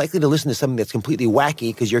because you're more likely to listen to something that's completely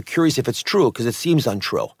wacky because you're curious if it's true because it seems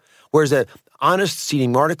untrue. Whereas an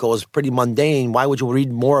honest-seeming article is pretty mundane. Why would you read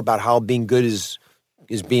more about how being good is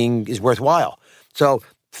worthwhile? So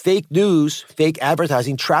fake news, fake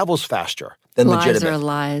advertising travels faster than legitimate.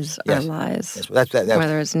 Lies are lies. Yes,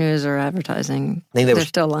 whether it's news or advertising, they're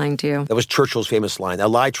still lying to you. That was Churchill's famous line. A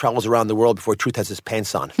lie travels around the world before truth has its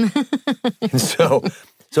pants on. And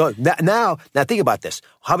So now think about this.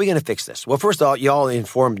 How are we going to fix this? Well, first of all, you're all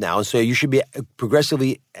informed now, and so you should be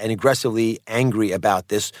progressively and aggressively angry about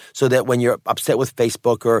this so that when you're upset with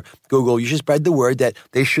Facebook or Google, you should spread the word that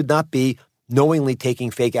they should not be knowingly taking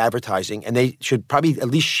fake advertising, and they should probably at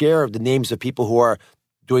least share the names of people who are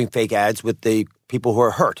doing fake ads with the people who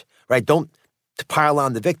are hurt, right? Don't pile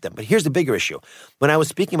on the victim. But here's the bigger issue. When I was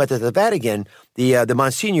speaking about this at the Vatican, the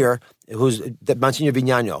Monsignor, Monsignor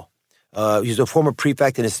Vignano, he's a former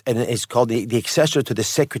prefect and is called the accessor to the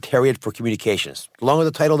Secretariat for Communications. The longer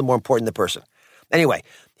the title, the more important the person. Anyway,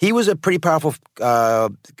 he was a pretty powerful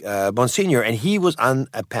Monsignor, and he was on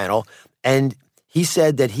a panel, and he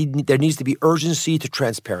said that there needs to be urgency to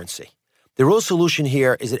transparency. The real solution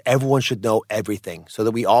here is that everyone should know everything so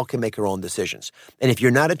that we all can make our own decisions. And if you're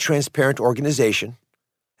not a transparent organization,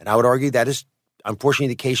 and I would argue that is unfortunately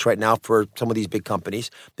the case right now for some of these big companies,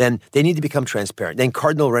 then they need to become transparent. Then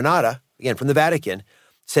Cardinal Renata, again from the Vatican,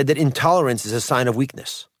 said that intolerance is a sign of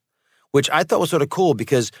weakness, which I thought was sort of cool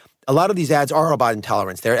because a lot of these ads are about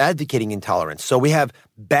intolerance. They're advocating intolerance. So we have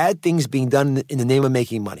bad things being done in the name of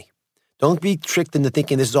making money. Don't be tricked into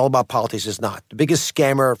thinking this is all about politics. It's not. The biggest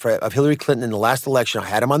scammer of Hillary Clinton in the last election, I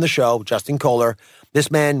had him on the show, Justin Kohler.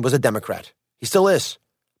 This man was a Democrat. He still is.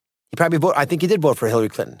 He probably voted, I think he did vote for Hillary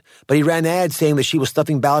Clinton. But he ran ads saying that she was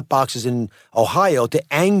stuffing ballot boxes in Ohio to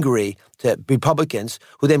Republicans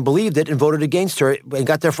who then believed it and voted against her and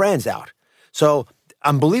got their friends out. So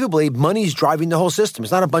unbelievably, money's driving the whole system.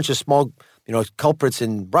 It's not a bunch of small, culprits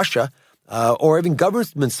in Russia. Or even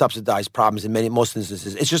government-subsidized problems in most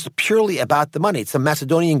instances. It's just purely about the money. It's some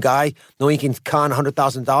Macedonian guy knowing he can con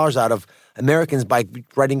 $100,000 out of Americans by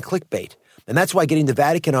writing clickbait. And that's why getting the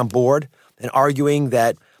Vatican on board and arguing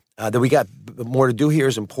that we got more to do here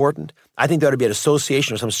is important. I think there ought to be an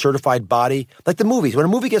association or some certified body. Like the movies. When a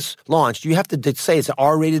movie gets launched, you have to say it's an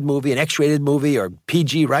R-rated movie, an X-rated movie, or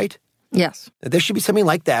PG, right? Yes. There should be something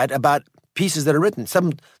like that about pieces that are written,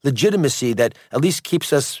 some legitimacy that at least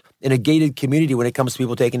keeps us in a gated community when it comes to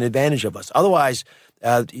people taking advantage of us. Otherwise,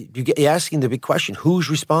 you're asking the big question, who's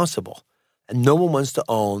responsible? And no one wants to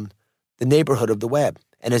own the neighborhood of the web.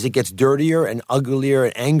 And as it gets dirtier and uglier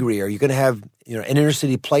and angrier, you're going to have an inner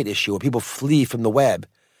city plight issue where people flee from the web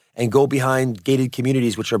and go behind gated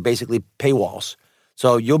communities, which are basically paywalls.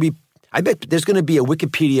 So I bet there's going to be a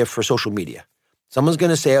Wikipedia for social media. Someone's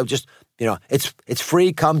going to say, it's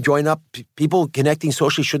free, come join up. People connecting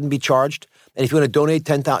socially shouldn't be charged. And if you want to donate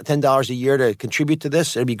 $10 a year to contribute to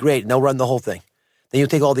this, it'd be great. And they'll run the whole thing. Then you'll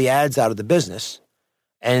take all the ads out of the business.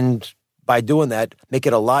 And by doing that, make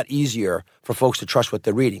it a lot easier for folks to trust what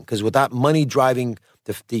they're reading. Because without money driving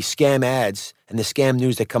the scam ads and the scam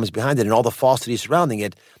news that comes behind it and all the falsity surrounding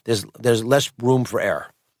it, there's less room for error.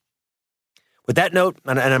 With that note,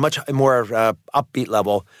 on a much more upbeat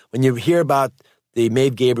level, when you hear about the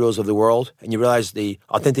Maeve Gabriels of the world, and you realize the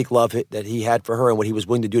authentic love that he had for her and what he was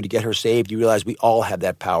willing to do to get her saved, you realize we all have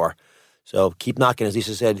that power. So keep knocking, as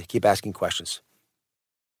Lisa said, keep asking questions.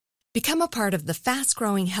 Become a part of the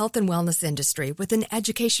fast-growing health and wellness industry with an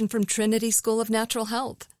education from Trinity School of Natural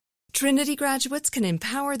Health. Trinity graduates can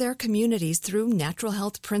empower their communities through natural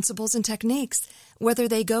health principles and techniques, whether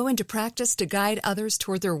they go into practice to guide others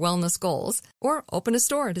toward their wellness goals or open a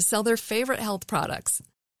store to sell their favorite health products.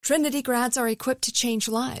 Trinity grads are equipped to change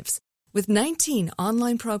lives. With 19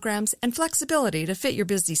 online programs and flexibility to fit your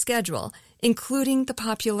busy schedule, including the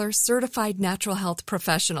popular Certified Natural Health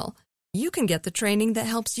Professional, you can get the training that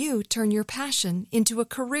helps you turn your passion into a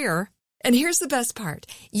career. And here's the best part.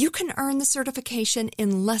 You can earn the certification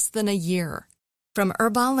in less than a year. From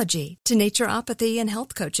herbology to naturopathy and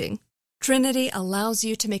health coaching, Trinity allows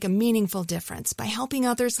you to make a meaningful difference by helping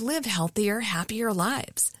others live healthier, happier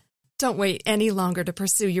lives. Don't wait any longer to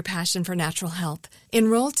pursue your passion for natural health.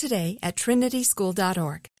 Enroll today at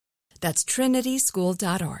trinityschool.org. That's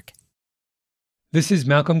trinityschool.org. This is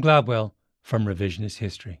Malcolm Gladwell from Revisionist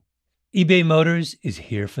History. eBay Motors is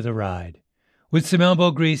here for the ride. With some elbow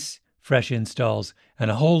grease, fresh installs, and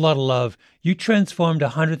a whole lot of love, you transformed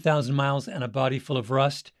 100,000 miles and a body full of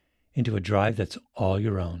rust into a drive that's all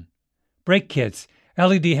your own. Brake kits,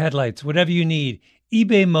 LED headlights, whatever you need,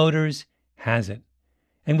 eBay Motors has it.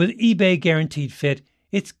 And with eBay Guaranteed Fit,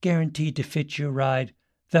 it's guaranteed to fit your ride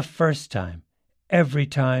the first time, every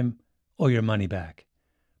time, or your money back.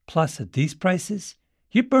 Plus, at these prices,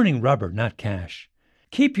 you're burning rubber, not cash.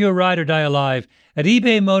 Keep your ride or die alive at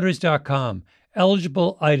ebaymotors.com.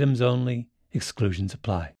 Eligible items only. Exclusions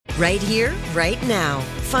apply. Right here, right now.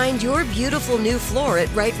 Find your beautiful new floor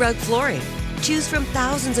at Right Rug Flooring. Choose from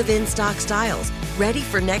thousands of in-stock styles, ready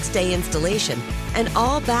for next day installation, and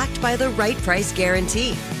all backed by the right price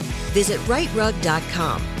guarantee. Visit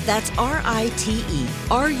rightrug.com. That's RITERUG.com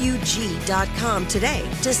today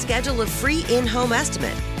to schedule a free in-home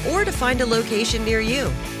estimate or to find a location near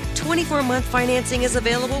you. 24-month financing is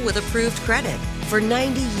available with approved credit. For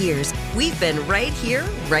 90 years, we've been right here,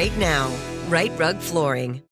 right now. Right Rug Flooring.